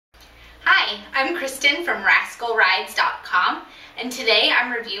Hi, I'm Kristen from rascalrides.com, and today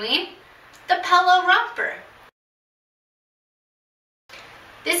I'm reviewing the Pello Romper.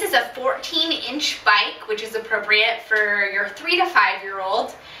 This is a 14-inch bike, which is appropriate for your 3 to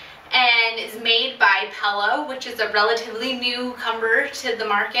 5-year-old, and is made by Pello, which is a relatively newcomer to the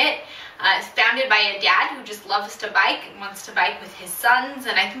market. It's founded by a dad who just loves to bike and wants to bike with his sons,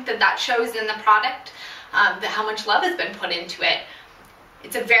 and I think that shows in the product, how much love has been put into it.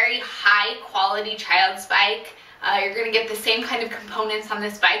 It's a very high quality child's bike. You're going to get the same kind of components on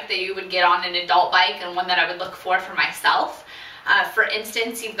this bike that you would get on an adult bike, and one that I would look for myself. For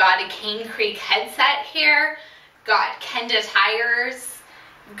instance, you've got a Cane Creek headset here, got Kenda tires,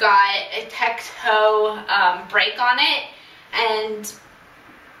 got a Tech-Toe brake on it, and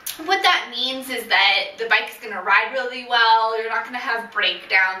what that means is that the bike is going to ride really well, you're not going to have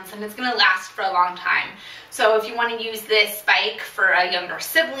breakdowns, and it's going to last for a long time. So if you want to use this bike for a younger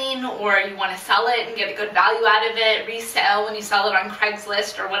sibling, or you want to sell it and get a good value out of it, resell when you sell it on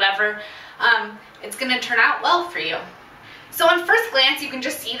Craigslist or whatever, it's going to turn out well for you. So on first glance, you can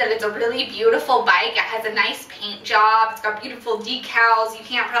just see that it's a really beautiful bike. It has a nice paint job, it's got beautiful decals. You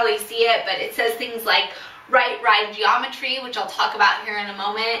can't probably see it, but it says things like Right Ride Geometry, which I'll talk about here in a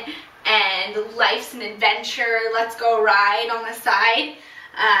moment, and Life's an Adventure, Let's Go Ride on the side.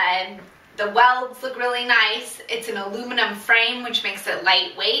 The welds look really nice. It's an aluminum frame, which makes it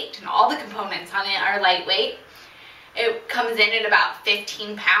lightweight, and all the components on it are lightweight. It comes in at about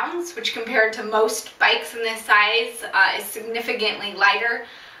 15 pounds, which compared to most bikes in this size is significantly lighter.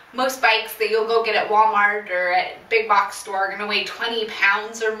 Most bikes that you'll go get at Walmart or at big box store are going to weigh 20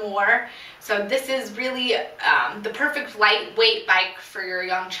 pounds or more. So this is really the perfect lightweight bike for your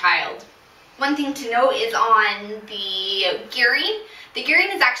young child. One thing to note is on the gearing. The gearing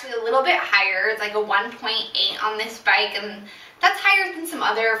is actually a little bit higher. It's like a 1.8 on this bike, and that's higher than some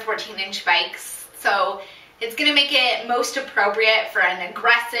other 14-inch bikes. So it's going to make it most appropriate for an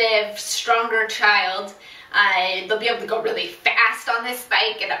aggressive, stronger child. They'll be able to go really fast on this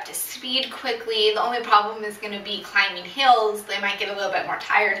bike, get up to speed quickly. The only problem is going to be climbing hills. They might get a little bit more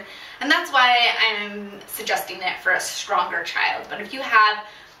tired, and that's why I'm suggesting it for a stronger child. But if you have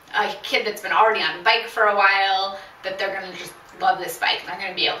a kid that's been already on a bike for a while, that they're going to just love this bike, and they're going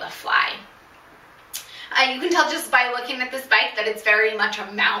to be able to fly. You can tell just by looking at this bike that it's very much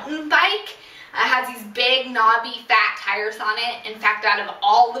a mountain bike. It has these big, knobby, fat tires on it. In fact, out of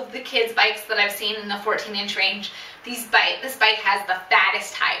all of the kids' bikes that I've seen in the 14-inch range, this bike has the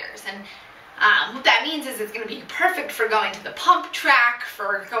fattest tires. And what that means is it's going to be perfect for going to the pump track,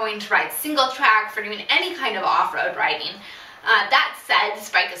 for going to ride single track, for doing any kind of off-road riding. That said, this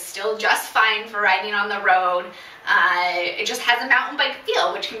bike is still just fine for riding on the road. It just has a mountain bike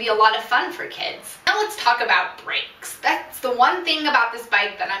feel, which can be a lot of fun for kids. Now let's talk about brakes. That's the one thing about this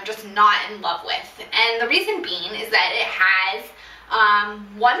bike that I'm just not in love with. And the reason being is that it has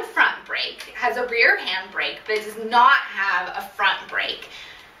one front brake, has a rear hand brake, but it does not have a front brake.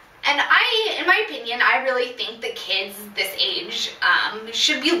 And in my opinion, I really think that kids this age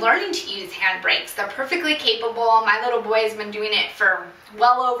should be learning to use hand brakes. They're perfectly capable. My little boy has been doing it for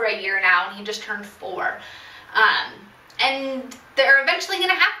well over a year now, and he just turned 4. And they're eventually going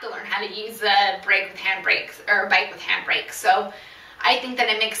to have to learn how to use a brake with hand brakes, or a bike with hand brakes. So I think that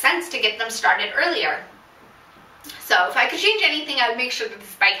it makes sense to get them started earlier. So if I could change anything, I would make sure that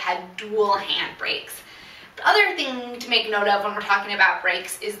this bike had dual hand brakes. The other thing to make note of when we're talking about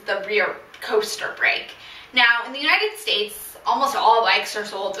brakes is the rear coaster brake. Now, in the United States, almost all bikes are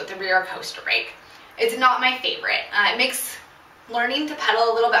sold with a rear coaster brake. It's not my favorite. It makes learning to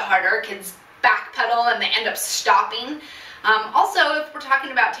pedal a little bit harder. Kids backpedal and they end up stopping. Also, if we're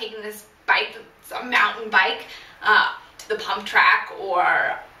talking about taking this bike, it's a mountain bike, to the pump track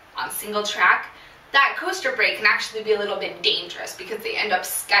or on single track, that coaster brake can actually be a little bit dangerous because they end up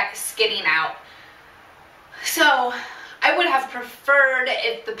skidding out. So I would have preferred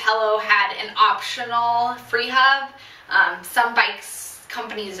if the Pello had an optional free hub. Some bikes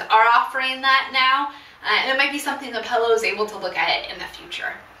companies are offering that now, and it might be something that Pello is able to look at in the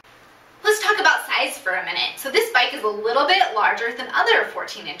future. Let's talk about size for a minute. So this bike is a little bit larger than other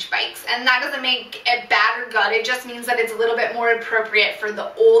 14-inch bikes, and that doesn't make it bad or good. It just means that it's a little bit more appropriate for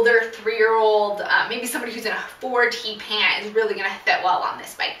the older 3-year-old, maybe somebody who's in a 4T pant is really going to fit well on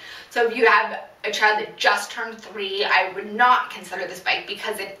this bike. So if you have a child that just turned 3, I would not consider this bike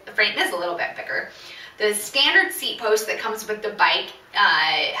because the frame is a little bit bigger. The standard seat post that comes with the bike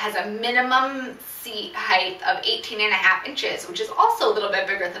has a minimum seat height of 18.5 inches, which is also a little bit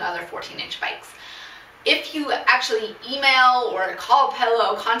bigger than other 14-inch bikes. If you actually email or call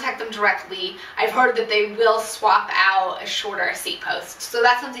Pello, contact them directly, I've heard that they will swap out a shorter seat post. So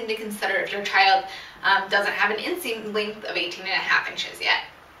that's something to consider if your child doesn't have an inseam length of 18.5 inches yet.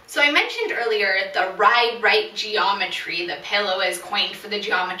 So I mentioned earlier the ride right geometry that Pello has coined for the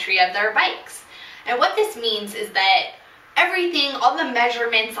geometry of their bikes. And what this means is that everything, all the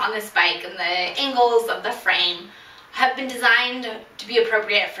measurements on this bike and the angles of the frame have been designed to be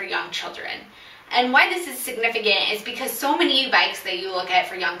appropriate for young children. And why this is significant is because so many bikes that you look at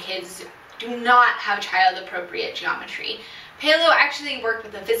for young kids do not have child-appropriate geometry. Pello actually worked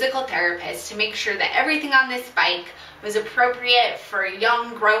with a physical therapist to make sure that everything on this bike was appropriate for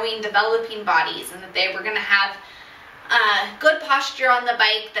young, growing, developing bodies, and that they were going to have good posture on the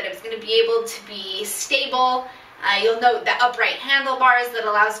bike, that it was going to be able to be stable. You'll note the upright handlebars that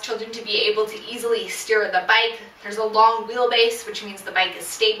allows children to be able to easily steer the bike. There's a long wheelbase, which means the bike is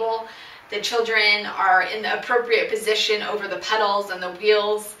stable. The children are in the appropriate position over the pedals and the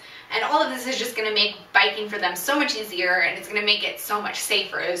wheels. And all of this is just going to make biking for them so much easier, and it's going to make it so much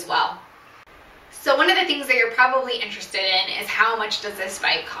safer as well. So one of the things that you're probably interested in is how much does this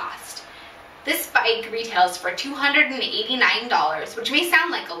bike cost? This bike retails for $289, which may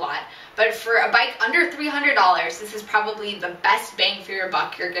sound like a lot, but for a bike under $300, this is probably the best bang for your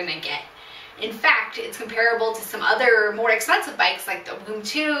buck you're going to get. In fact, it's comparable to some other more expensive bikes like the Boom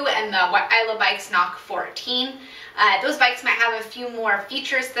 2 and the Isla Bikes Knock 14. Those bikes might have a few more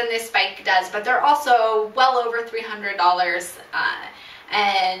features than this bike does, but they're also well over $300,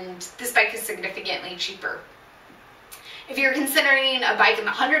 and this bike is significantly cheaper. If you're considering a bike in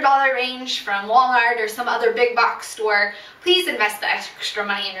the $100 range from Walmart or some other big box store, please invest the extra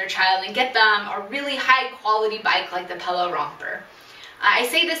money in your child and get them a really high quality bike like the Pello Romper. I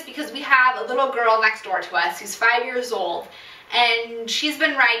say this because we have a little girl next door to us who's 5 years old, and she's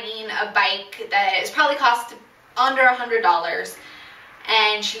been riding a bike that has probably cost under $100,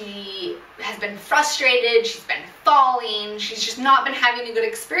 and she has been frustrated, she's been falling, she's just not been having a good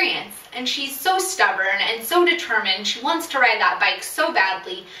experience. And she's so stubborn and so determined, she wants to ride that bike so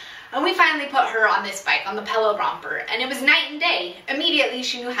badly. And we finally put her on this bike, on the Pello Romper, and it was night and day. Immediately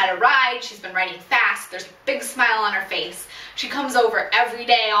she knew how to ride, she's been riding fast, there's a big smile on her face. She comes over every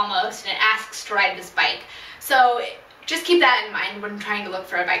day almost and asks to ride this bike. So just keep that in mind when trying to look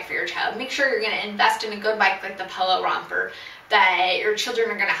for a bike for your child. Make sure you're going to invest in a good bike like the Pello Romper, that your children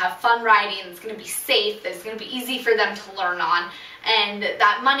are going to have fun riding, it's going to be safe, that it's going to be easy for them to learn on, and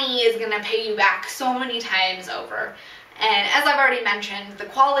that money is going to pay you back so many times over. And as I've already mentioned, the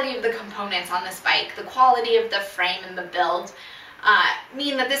quality of the components on this bike, the quality of the frame and the build,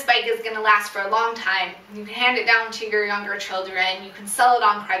 mean that this bike is going to last for a long time. You can hand it down to your younger children, you can sell it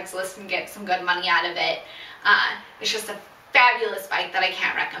on Craigslist and get some good money out of it. It's just a fabulous bike that I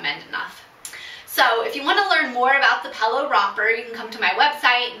can't recommend enough. So if you want to learn more about the Pello Romper, you can come to my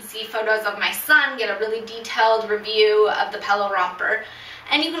website and see photos of my son, get a really detailed review of the Pello Romper.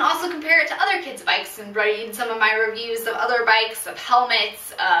 And you can also compare it to other kids' bikes and read some of my reviews of other bikes, of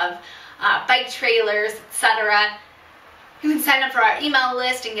helmets, of bike trailers, etc. You can sign up for our email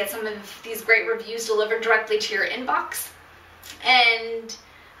list and get some of these great reviews delivered directly to your inbox. And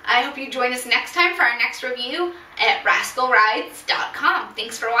I hope you join us next time for our next review at rascalrides.com.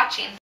 Thanks for watching.